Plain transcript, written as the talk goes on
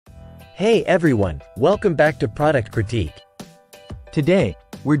Hey everyone, welcome back to Product Critique. Today,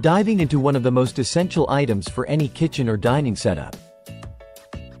 we're diving into one of the most essential items for any kitchen or dining setup.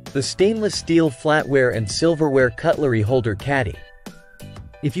 The stainless steel flatware and silverware cutlery holder caddy.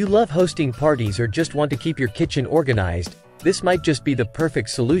 If you love hosting parties or just want to keep your kitchen organized, this might just be the perfect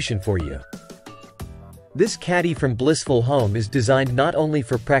solution for you. This caddy from Blissful Home is designed not only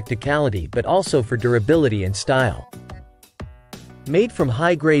for practicality but also for durability and style. Made from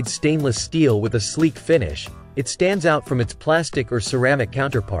high-grade stainless steel with a sleek finish, it stands out from its plastic or ceramic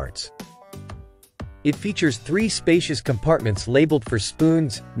counterparts. It features 3 spacious compartments labeled for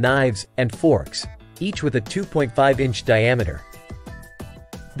spoons, knives, and forks, each with a 2.5-inch diameter.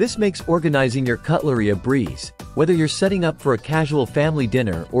 This makes organizing your cutlery a breeze, whether you're setting up for a casual family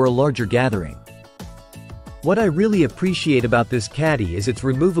dinner or a larger gathering. What I really appreciate about this caddy is its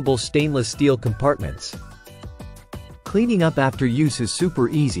removable stainless steel compartments. Cleaning up after use is super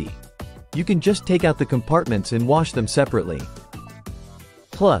easy. You can just take out the compartments and wash them separately.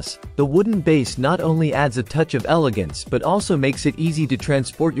 Plus, the wooden base not only adds a touch of elegance but also makes it easy to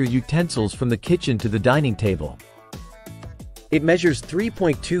transport your utensils from the kitchen to the dining table. It measures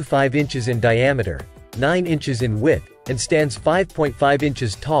 3.25 inches in diameter, 9 inches in width, and stands 5.5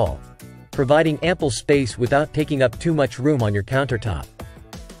 inches tall, providing ample space without taking up too much room on your countertop.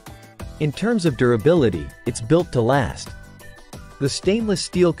 In terms of durability, it's built to last. The stainless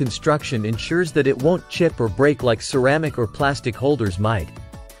steel construction ensures that it won't chip or break like ceramic or plastic holders might.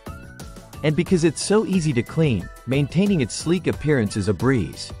 And because it's so easy to clean, maintaining its sleek appearance is a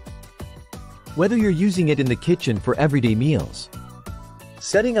breeze. Whether you're using it in the kitchen for everyday meals,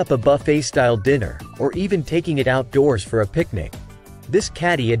 setting up a buffet-style dinner, or even taking it outdoors for a picnic, this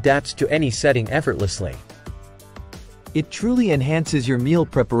caddy adapts to any setting effortlessly. It truly enhances your meal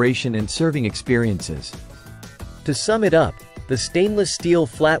preparation and serving experiences. To sum it up, the stainless steel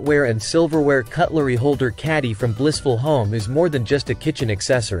flatware and silverware cutlery holder caddy from Blissful Home is more than just a kitchen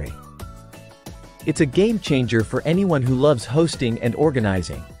accessory. It's a game changer for anyone who loves hosting and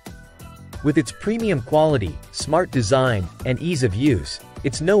organizing. With its premium quality, smart design, and ease of use,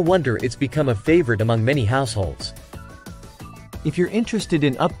 it's no wonder it's become a favorite among many households. If you're interested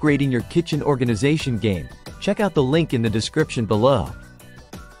in upgrading your kitchen organization game, check out the link in the description below.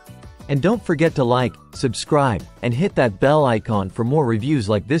 And don't forget to like, subscribe, and hit that bell icon for more reviews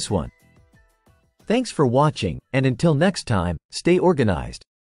like this one. Thanks for watching, and until next time, stay organized.